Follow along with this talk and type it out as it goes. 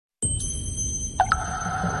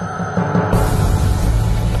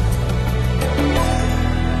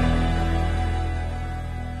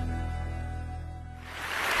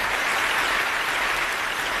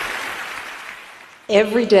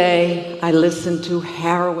Every day, I listen to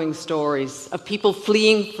harrowing stories of people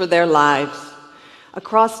fleeing for their lives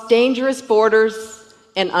across dangerous borders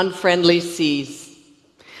and unfriendly seas.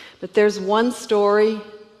 But there's one story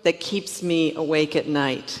that keeps me awake at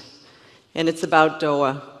night, and it's about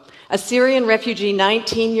Doa, a Syrian refugee,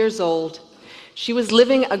 19 years old. She was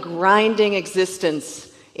living a grinding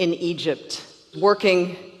existence in Egypt,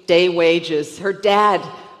 working day wages. Her dad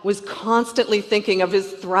was constantly thinking of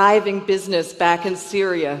his thriving business back in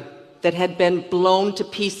Syria that had been blown to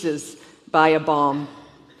pieces by a bomb.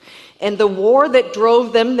 And the war that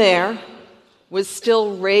drove them there was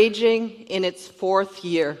still raging in its fourth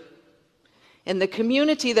year. And the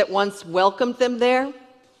community that once welcomed them there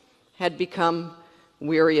had become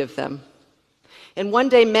weary of them. And one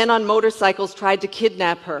day, men on motorcycles tried to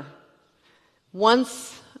kidnap her.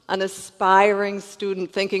 Once an aspiring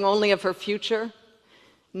student thinking only of her future,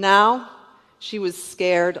 now she was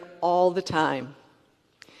scared all the time.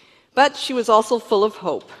 But she was also full of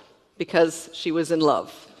hope because she was in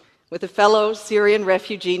love with a fellow Syrian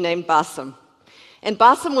refugee named Bassem. And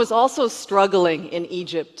Bassem was also struggling in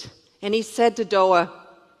Egypt. And he said to Doa,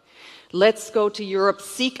 "Let's go to Europe,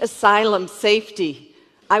 seek asylum, safety.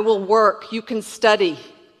 I will work, you can study,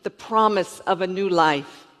 the promise of a new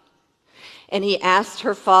life." And he asked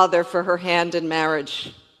her father for her hand in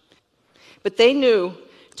marriage. But they knew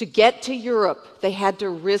to get to Europe, they had to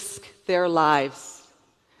risk their lives,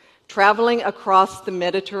 traveling across the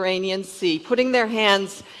Mediterranean Sea, putting their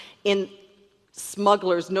hands in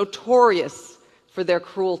smugglers notorious for their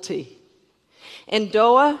cruelty. And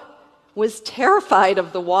Doa was terrified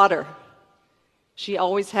of the water. She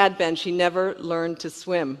always had been. She never learned to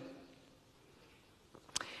swim.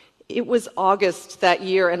 It was August that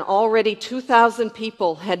year, and already 2,000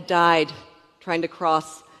 people had died trying to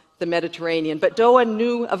cross the Mediterranean. But Doa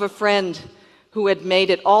knew of a friend who had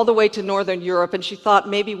made it all the way to Northern Europe, and she thought,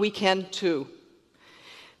 maybe we can too.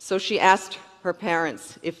 So she asked her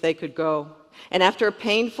parents if they could go. And after a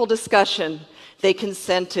painful discussion, they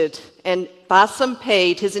consented, and Bassem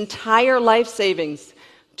paid his entire life savings,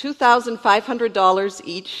 $2,500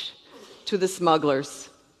 each, to the smugglers.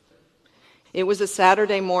 It was a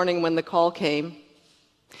Saturday morning when the call came,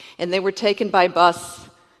 and they were taken by bus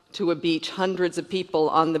to a beach, hundreds of people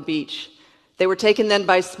on the beach. They were taken then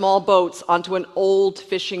by small boats onto an old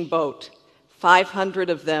fishing boat, 500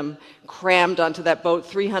 of them crammed onto that boat,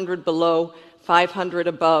 300 below, 500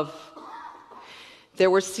 above. There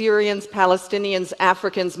were Syrians, Palestinians,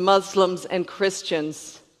 Africans, Muslims, and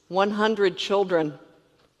Christians, 100 children,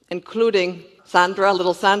 including Sandra,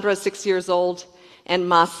 little Sandra, 6 years old, and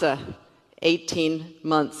Masa, 18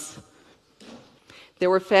 months. There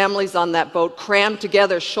were families on that boat, crammed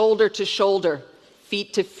together, shoulder to shoulder,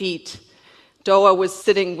 feet to feet. Doa was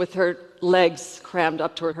sitting with her legs crammed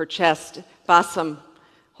up to her chest, Bassem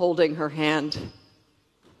holding her hand.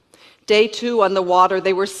 Day 2 on the water,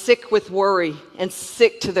 they were sick with worry and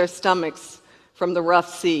sick to their stomachs from the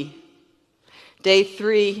rough sea. Day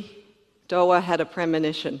 3, Doa had a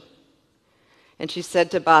premonition. And she said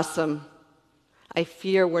to Bassem, "I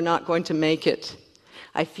fear we're not going to make it.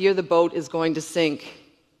 I fear the boat is going to sink."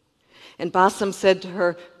 And Bassem said to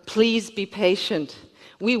her, "Please be patient.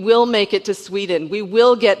 We will make it to Sweden. We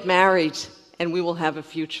will get married, and we will have a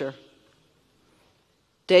future."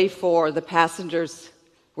 Day 4, the passengers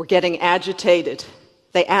were getting agitated.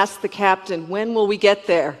 They asked the captain, "When will we get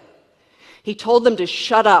there?" He told them to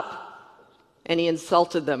shut up, and he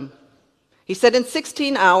insulted them. He said, "In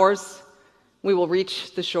 16 hours, we will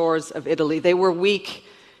reach the shores of Italy." They were weak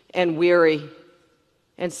and weary.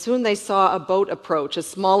 And soon they saw a boat approach, a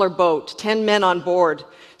smaller boat, 10 men on board,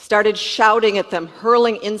 started shouting at them,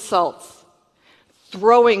 hurling insults,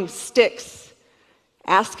 throwing sticks,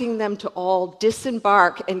 asking them to all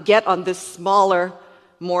disembark and get on this smaller,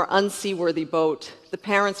 more unseaworthy boat. The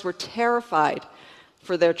parents were terrified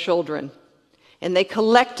for their children, and they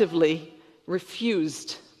collectively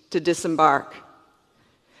refused to disembark.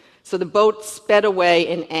 So the boat sped away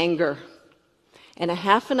in anger, and a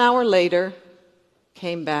half an hour later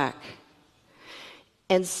came back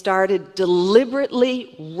and started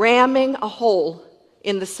deliberately ramming a hole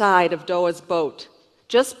in the side of Doa's boat,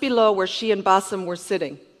 just below where she and Bassem were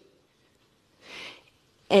sitting.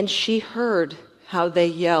 And she heard how they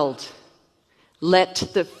yelled, "Let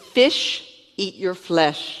the fish eat your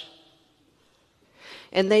flesh."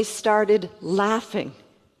 And they started laughing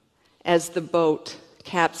as the boat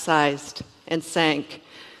capsized and sank.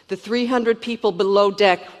 The 300 people below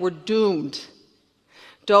deck were doomed.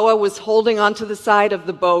 Doa was holding onto the side of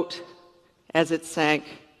the boat as it sank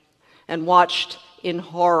and watched in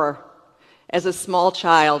horror as a small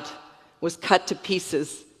child was cut to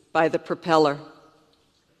pieces by the propeller.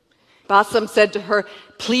 Bassam said to her,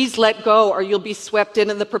 "Please let go or you'll be swept in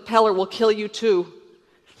and the propeller will kill you too."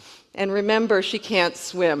 And remember, she can't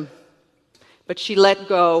swim. But she let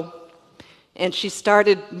go and she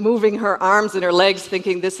started moving her arms and her legs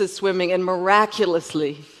thinking this is swimming, and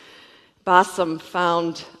miraculously, Bassam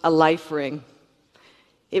found a life ring.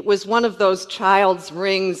 It was one of those child's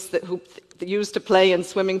rings that used to play in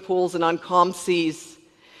swimming pools and on calm seas.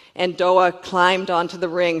 And Doa climbed onto the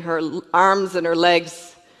ring, her arms and her legs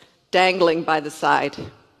dangling by the side.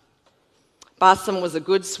 Bassam was a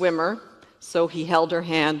good swimmer, so he held her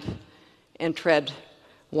hand and tread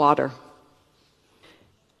water.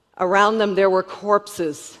 Around them there were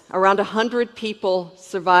corpses. Around 100 people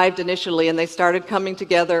survived initially, and they started coming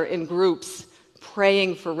together in groups,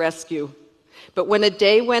 praying for rescue. But when a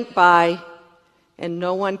day went by and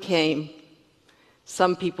no one came,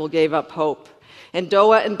 some people gave up hope. And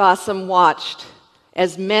Doa and Bassam watched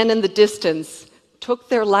as men in the distance took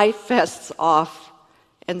their life vests off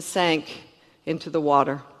and sank into the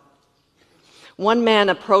water. One man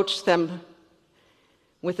approached them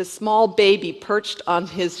with a small baby perched on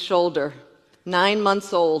his shoulder, 9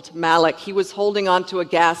 months old, Malik. He was holding onto a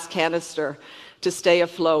gas canister to stay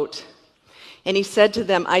afloat. And he said to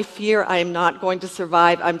them, "I fear I am not going to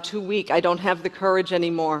survive. I'm too weak. I don't have the courage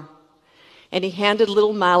anymore." And he handed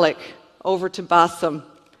little Malik over to Bassam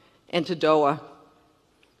and to Doa,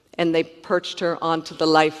 and they perched her onto the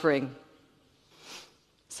life ring.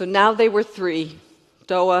 So now they were 3,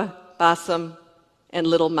 Doa, Bassam, and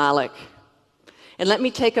little Malik. And let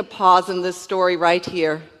me take a pause in this story right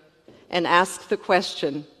here and ask the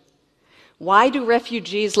question, why do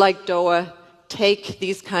refugees like Doa take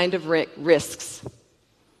these kind of risks?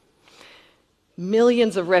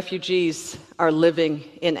 Millions of refugees are living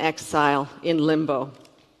in exile, in limbo.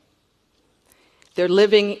 They're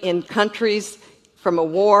living in countries from a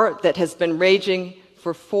war that has been raging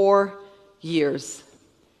for 4 years.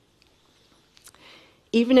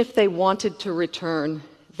 Even if they wanted to return,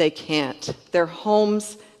 they can't. Their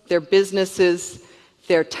homes, their businesses,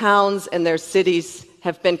 their towns, and their cities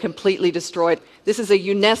have been completely destroyed. This is a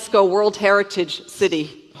UNESCO World Heritage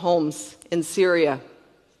City, Homs, in Syria.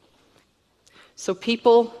 So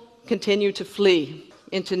people continue to flee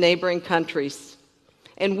into neighboring countries.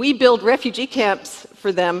 And we build refugee camps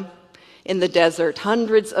for them in the desert.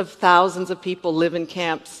 Hundreds of thousands of people live in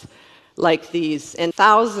camps like these, and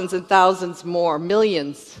thousands more,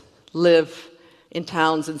 millions, live in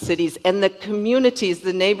towns and cities. And the communities,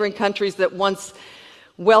 the neighboring countries that once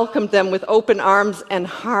welcomed them with open arms and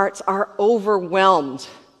hearts are overwhelmed.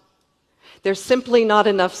 There's simply not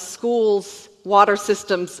enough schools, water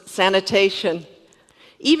systems, sanitation.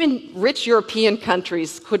 Even rich European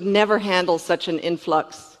countries could never handle such an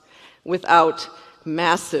influx without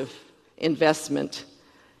massive investment.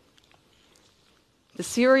 The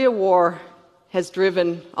Syria war has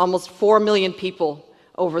driven almost 4 million people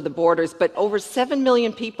over the borders, but over 7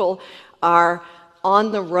 million people are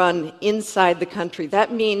on the run inside the country.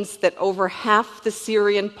 That means that over half the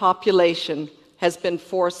Syrian population has been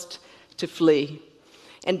forced to flee.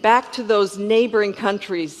 And back to those neighboring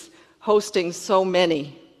countries hosting so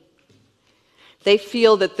many, they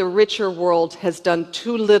feel that the richer world has done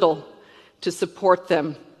too little to support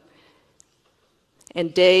them.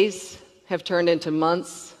 And days have turned into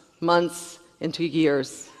months, months into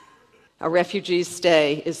years. A refugee's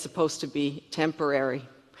stay is supposed to be temporary.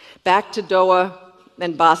 Back to Doa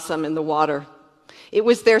and Bassam in the water. It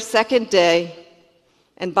was their second day,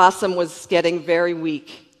 and Bassam was getting very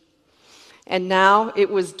weak. And now it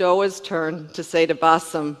was Doa's turn to say to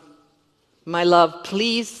Bassam, "My love,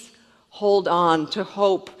 please hold on to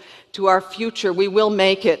hope, to our future. We will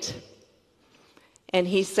make it." And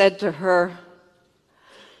he said to her,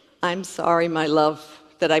 "I'm sorry, my love,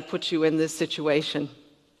 that I put you in this situation.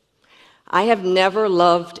 I have never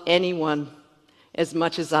loved anyone as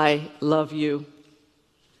much as I love you."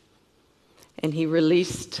 And he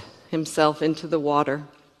released himself into the water.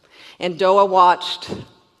 And Doa watched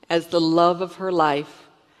as the love of her life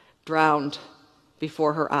drowned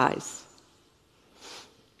before her eyes.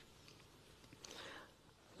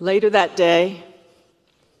 Later that day,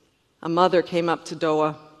 a mother came up to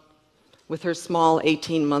Doa with her small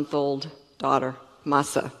 18-month-old daughter,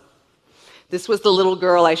 Masa. This was the little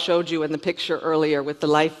girl I showed you in the picture earlier with the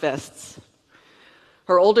life vests.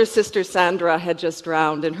 Her older sister, Sandra, had just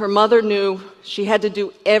drowned, and her mother knew she had to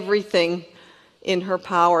do everything in her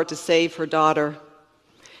power to save her daughter.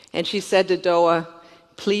 And she said to Doa,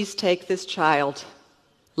 "Please take this child.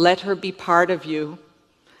 Let her be part of you.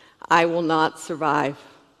 I will not survive."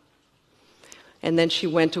 And then she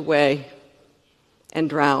went away and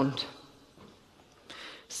drowned.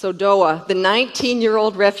 So Doa, the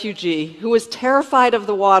 19-year-old refugee who was terrified of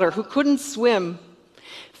the water, who couldn't swim,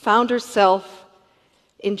 found herself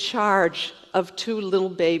in charge of two little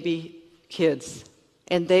baby kids.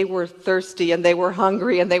 And they were thirsty, and they were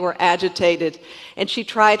hungry, and they were agitated. And she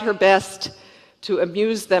tried her best to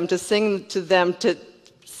amuse them, to sing to them, to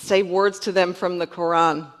say words to them from the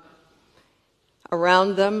Quran.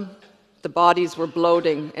 Around them, the bodies were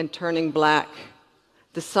bloating and turning black.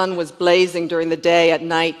 The sun was blazing during the day. At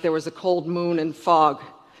night, there was a cold moon and fog.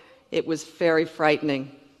 It was very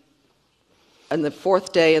frightening. And the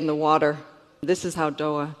fourth day in the water, this is how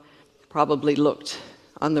Doa probably looked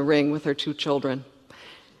on the ring with her two children.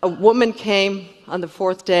 A woman came on the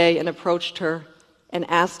fourth day and approached her and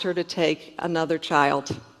asked her to take another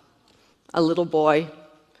child, a little boy,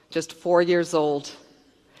 just 4 years old.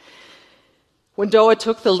 When Doa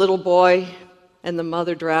took the little boy and the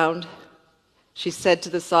mother drowned, she said to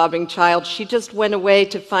the sobbing child, "She just went away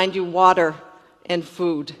to find you water and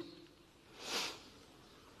food."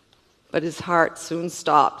 But his heart soon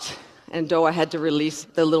stopped, and Doa had to release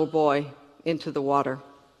the little boy into the water.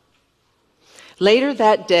 Later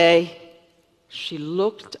that day, she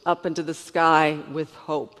looked up into the sky with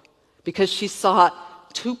hope because she saw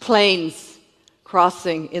two planes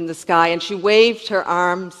crossing in the sky, and she waved her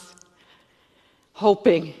arms,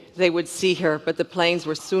 hoping they would see her, but the planes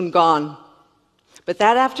were soon gone. But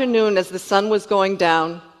that afternoon, as the sun was going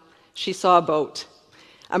down, she saw a boat,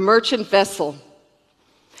 a merchant vessel,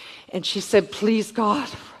 and she said, "Please, God,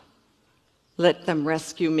 let them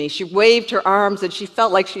rescue me." She waved her arms, and she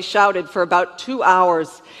felt like she shouted for about 2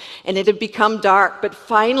 hours, and it had become dark. But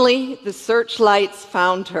finally, the searchlights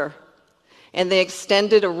found her, and they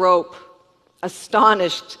extended a rope,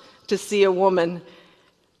 astonished to see a woman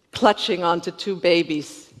clutching onto two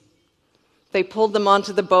babies. They pulled them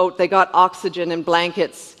onto the boat, they got oxygen and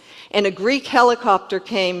blankets, and a Greek helicopter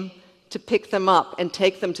came to pick them up and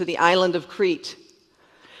take them to the island of Crete.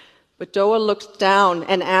 But Doa looked down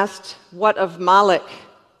and asked, "What of Malik?"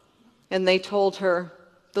 And they told her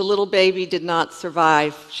the little baby did not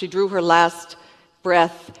survive. She drew her last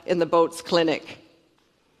breath in the boat's clinic.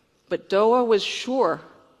 But Doa was sure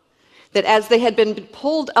that as they had been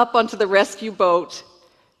pulled up onto the rescue boat,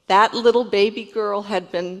 that little baby girl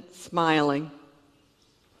had been smiling.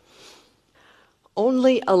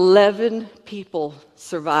 Only 11 people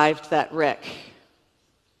survived that wreck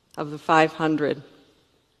of the 500.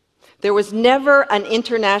 There was never an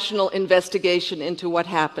international investigation into what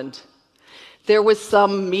happened. There was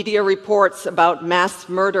some media reports about mass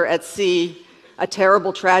murder at sea, a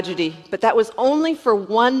terrible tragedy, but that was only for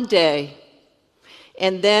one day.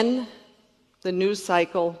 And then the news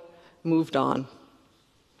cycle moved on.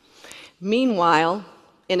 Meanwhile,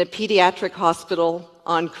 in a pediatric hospital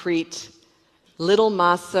on Crete, little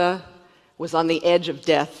Masa was on the edge of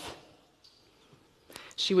death.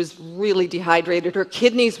 She was really dehydrated. Her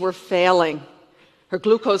kidneys were failing. Her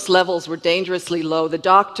glucose levels were dangerously low. The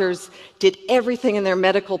doctors did everything in their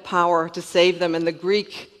medical power to save them, and the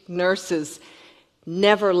Greek nurses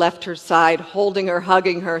never left her side, holding her,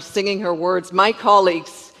 hugging her, singing her words. My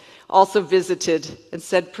colleagues also visited and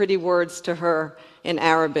said pretty words to her in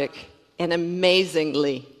Arabic. And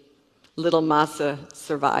amazingly, little Masa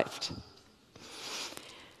survived.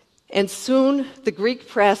 And soon the Greek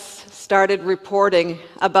press started reporting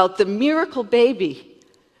about the miracle baby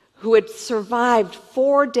who had survived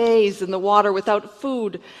 4 days in the water without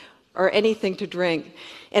food or anything to drink.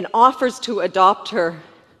 And offers to adopt her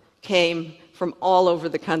came from all over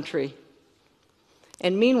the country.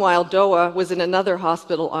 And meanwhile, Doa was in another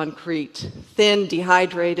hospital on Crete, thin,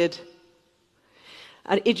 dehydrated.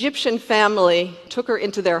 An Egyptian family took her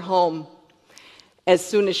into their home as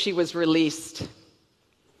soon as she was released.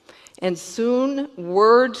 And soon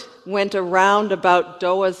word went around about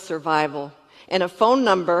Doa's survival, and a phone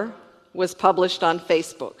number was published on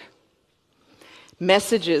Facebook.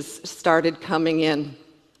 Messages started coming in.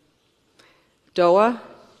 "Doa,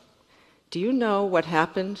 do you know what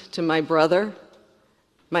happened to my brother,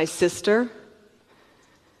 my sister,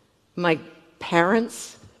 my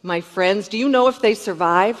parents, my friends? Do you know if they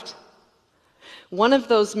survived?" One of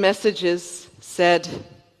those messages said,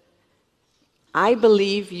 "I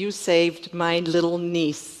believe you saved my little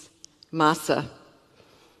niece, Masa."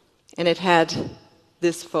 And it had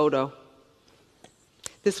this photo.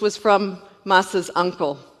 This was from Masa's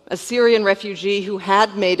uncle, a Syrian refugee who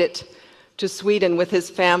had made it to Sweden with his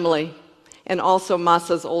family, and also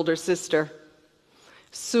Masa's older sister.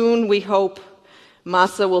 Soon, we hope,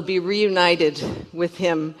 Masa will be reunited with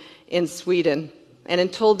him in Sweden. And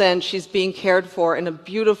until then, she's being cared for in a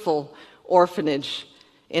beautiful orphanage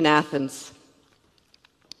in Athens.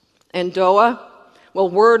 And Doa Well,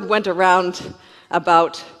 word went around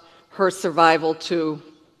about her survival too.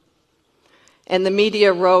 And the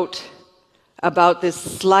media wrote about this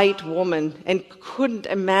slight woman and couldn't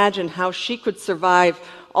imagine how she could survive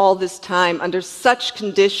all this time under such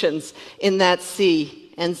conditions in that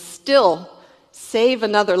sea and still save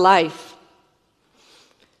another life.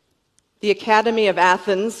 The Academy of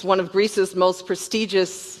Athens, one of Greece's most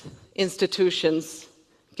prestigious institutions,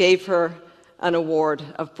 gave her an award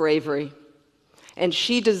of bravery. And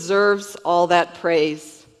she deserves all that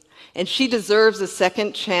praise. And she deserves a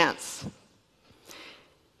second chance.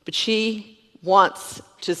 But she wants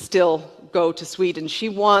to still go to Sweden. She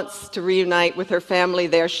wants to reunite with her family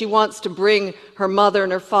there. She wants to bring her mother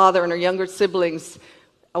and her father and her younger siblings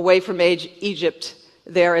away from Egypt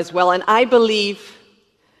there as well. And I believe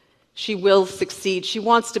she will succeed. She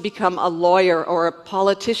wants to become a lawyer or a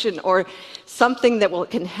politician or something that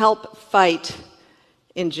can help fight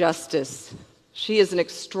injustice. She is an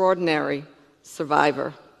extraordinary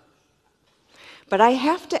survivor. But I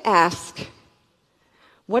have to ask,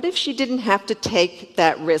 what if she didn't have to take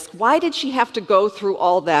that risk? Why did she have to go through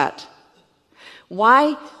all that?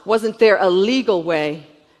 Why wasn't there a legal way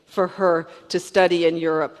for her to study in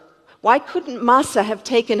Europe? Why couldn't Massa have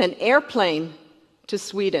taken an airplane to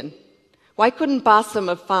Sweden? Why couldn't Bassam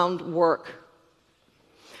have found work?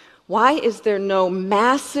 Why is there no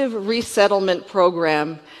massive resettlement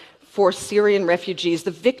program for Syrian refugees,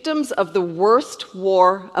 the victims of the worst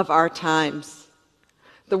war of our times?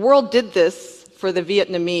 The world did this for the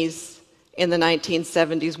Vietnamese in the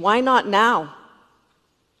 1970s. Why not now?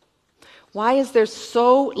 Why is there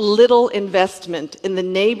so little investment in the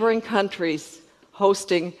neighboring countries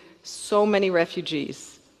hosting so many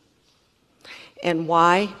refugees? And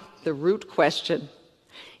why, the root question,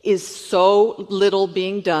 is so little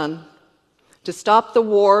being done to stop the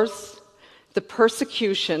wars, the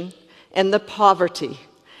persecution, and the poverty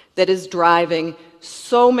that is driving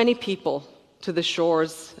so many people to the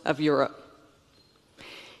shores of Europe?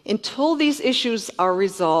 Until these issues are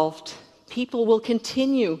resolved, people will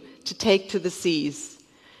continue to take to the seas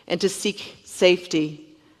and to seek safety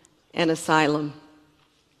and asylum.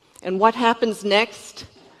 And what happens next?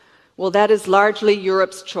 Well, that is largely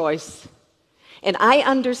Europe's choice. And I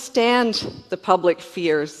understand the public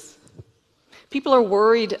fears. People are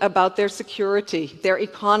worried about their security, their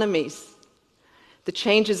economies, the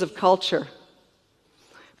changes of culture.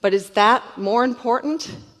 But is that more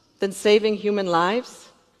important than saving human lives?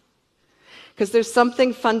 Because there's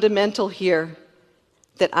something fundamental here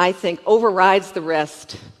that I think overrides the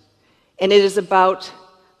rest, and it is about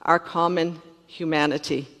our common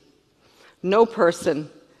humanity. No person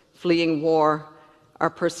fleeing war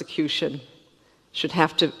or persecution should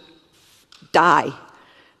have to die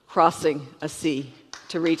crossing a sea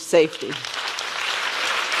to reach safety.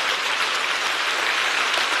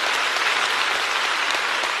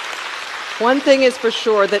 One thing is for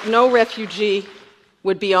sure, that no refugee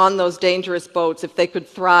would be on those dangerous boats if they could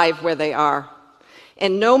thrive where they are.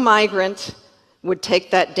 And no migrant would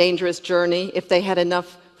take that dangerous journey if they had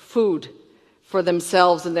enough food for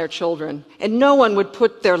themselves and their children. And no one would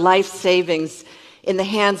put their life savings in the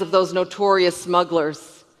hands of those notorious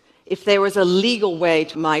smugglers if there was a legal way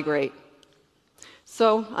to migrate.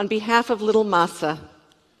 So, on behalf of little Massa,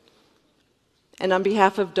 and on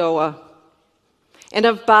behalf of Doa, and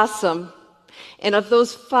of Bassam, and of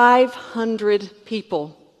those 500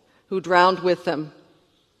 people who drowned with them,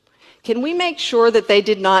 can we make sure that they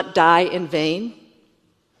did not die in vain?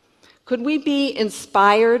 Could we be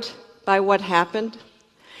inspired by what happened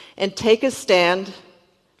and take a stand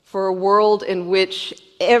for a world in which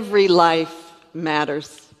every life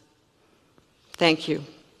matters? Thank you.